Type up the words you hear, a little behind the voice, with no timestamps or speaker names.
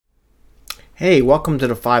Hey, welcome to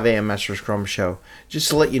the 5 a.m. Master Scrum Show. Just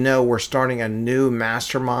to let you know, we're starting a new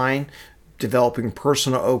mastermind developing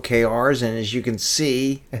personal OKRs. And as you can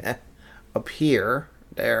see up here,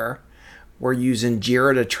 we're using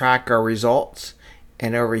Jira to track our results.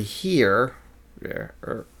 And over here,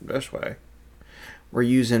 or this way, we're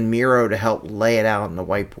using Miro to help lay it out on the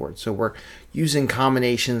whiteboard. So we're using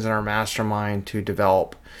combinations in our mastermind to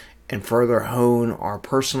develop and further hone our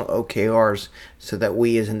personal OKRs so that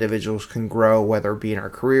we as individuals can grow, whether it be in our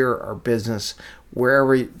career, our business,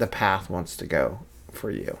 wherever the path wants to go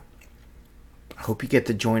for you. I hope you get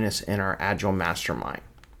to join us in our Agile Mastermind.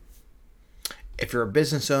 If you're a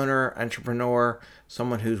business owner, entrepreneur,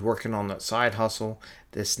 someone who's working on that side hustle,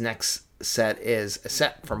 this next set is a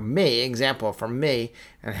set from me, example from me,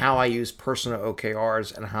 and how I use personal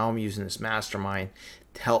OKRs and how I'm using this mastermind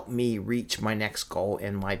to help me reach my next goal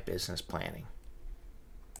in my business planning.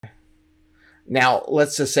 Now,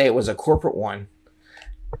 let's just say it was a corporate one,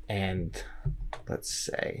 and let's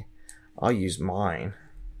say I'll use mine.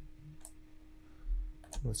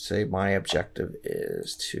 Let's say my objective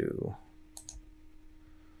is to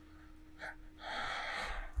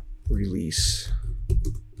release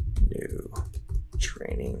new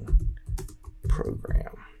training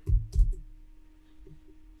program.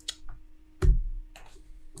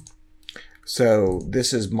 So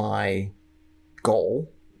this is my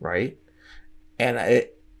goal, right? And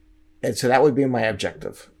so that would be my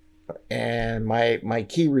objective. And my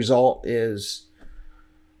key result is,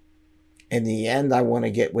 in the end, I want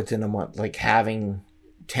to get within a month, like having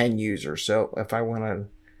 10 users. So if I wanted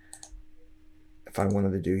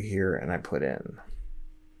to do here, and I put in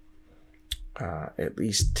at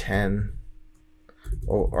least 10,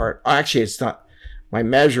 or actually it's not, my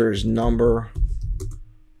measure is number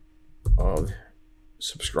of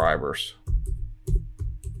subscribers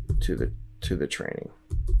to the training,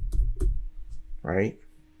 right?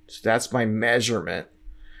 So that's my measurement.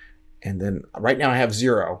 And then right now I have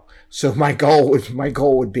 0. So my goal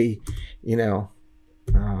would be,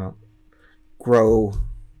 grow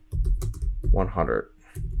 100.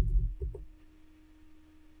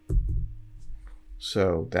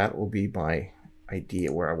 So that will be my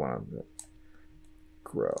idea where I want to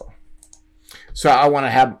grow. So I want to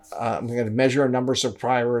have, I'm going to measure a number of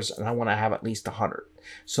subscribers, and I want to have at least 100.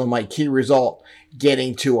 So my key result,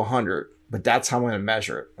 getting to 100, but that's how I'm going to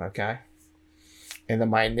measure it. Okay. And then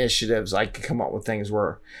my initiatives, I can come up with things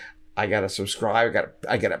where I got to subscribe.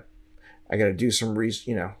 I got to do some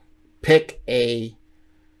pick a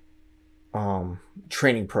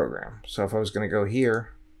training program. So if I was going to go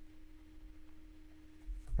here,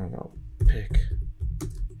 I'm going to pick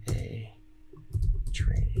a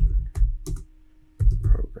training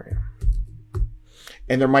program.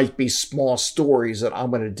 And there might be small stories that I'm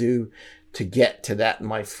going to do to get to that in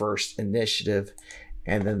my first initiative.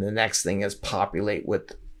 And then the next thing is populate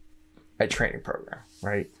with a training program,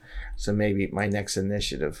 right? So maybe my next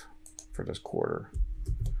initiative for this quarter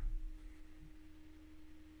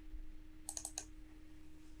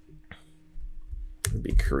would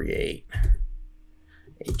be create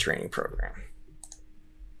a training program.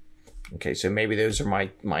 Okay, so maybe those are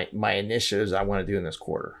my initiatives I want to do in this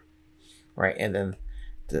quarter, right? And then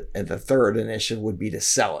the third initiative would be to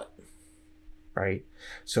sell it, right?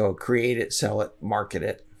 So create it, sell it, market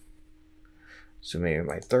it. So maybe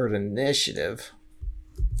my third initiative,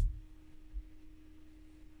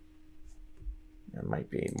 it might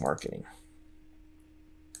be marketing.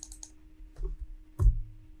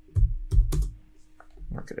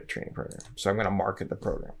 Market a training program. So I'm going to market the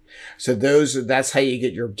program. So that's how you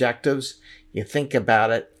get your objectives. You think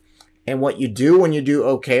about it. And what you do when you do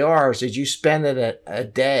OKRs is you spend it a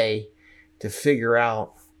day to figure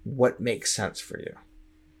out what makes sense for you,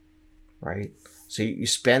 right? So you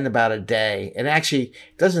spend about a day, and actually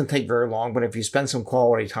it doesn't take very long, but if you spend some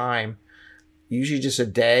quality time, usually just a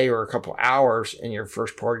day or a couple hours in your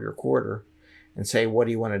first part of your quarter, and say, what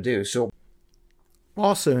do you want to do? So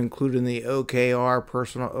also included in the OKR,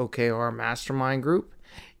 personal OKR mastermind group,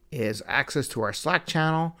 is access to our Slack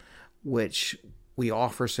channel, which we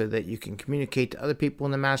offer so that you can communicate to other people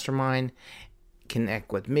in the mastermind,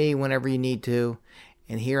 connect with me whenever you need to.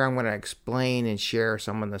 And here I'm going to explain and share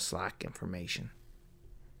some of the Slack information.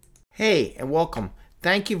 Hey, and welcome.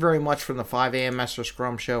 Thank you very much from the 5 a.m. Master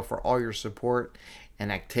Scrum Show for all your support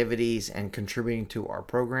and activities and contributing to our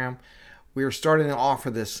program. We are starting to offer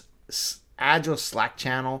this Agile Slack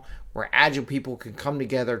channel where Agile people can come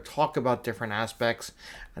together, talk about different aspects.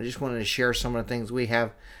 I just wanted to share some of the things we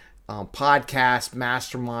have: podcasts,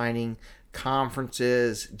 masterminding,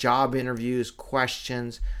 conferences, job interviews,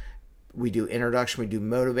 questions. We do introduction, we do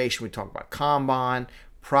motivation, we talk about Kanban,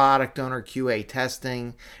 product owner, QA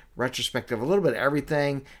testing, retrospective, a little bit of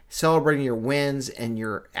everything, celebrating your wins and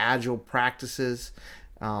your agile practices,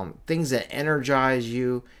 things that energize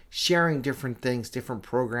you, sharing different things, different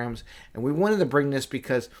programs. And we wanted to bring this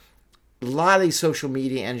because a lot of these social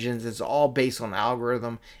media engines is all based on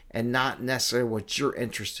algorithm and not necessarily what you're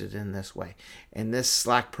interested in this way. And this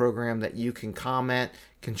Slack program that you can comment,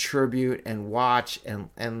 contribute, and watch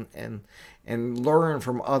and learn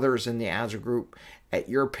from others in the Agile group at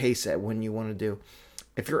your pace at when you want to do.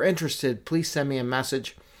 If you're interested, please send me a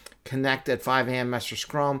message. Connect at 5am Master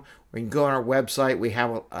Scrum. Or you can go on our website. We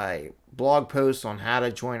have a blog post on how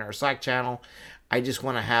to join our Slack channel. I just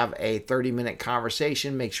want to have a 30-minute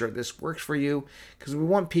conversation, make sure this works for you, because we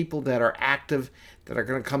want people that are active, that are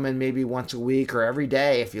going to come in maybe once a week or every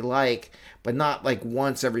day if you like, but not like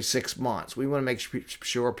once every 6 months. We want to make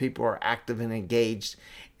sure people are active and engaged,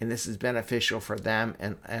 and this is beneficial for them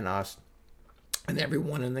and us and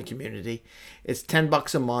everyone in the community. It's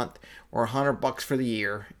 $10 a month or $100 for the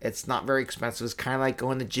year. It's not very expensive. It's kind of like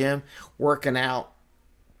going to the gym, working out,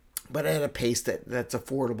 but at a pace that's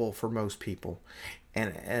affordable for most people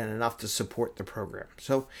and enough to support the program.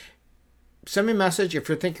 So send me a message if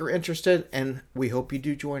you think you're interested, and we hope you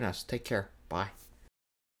do join us. Take care. Bye.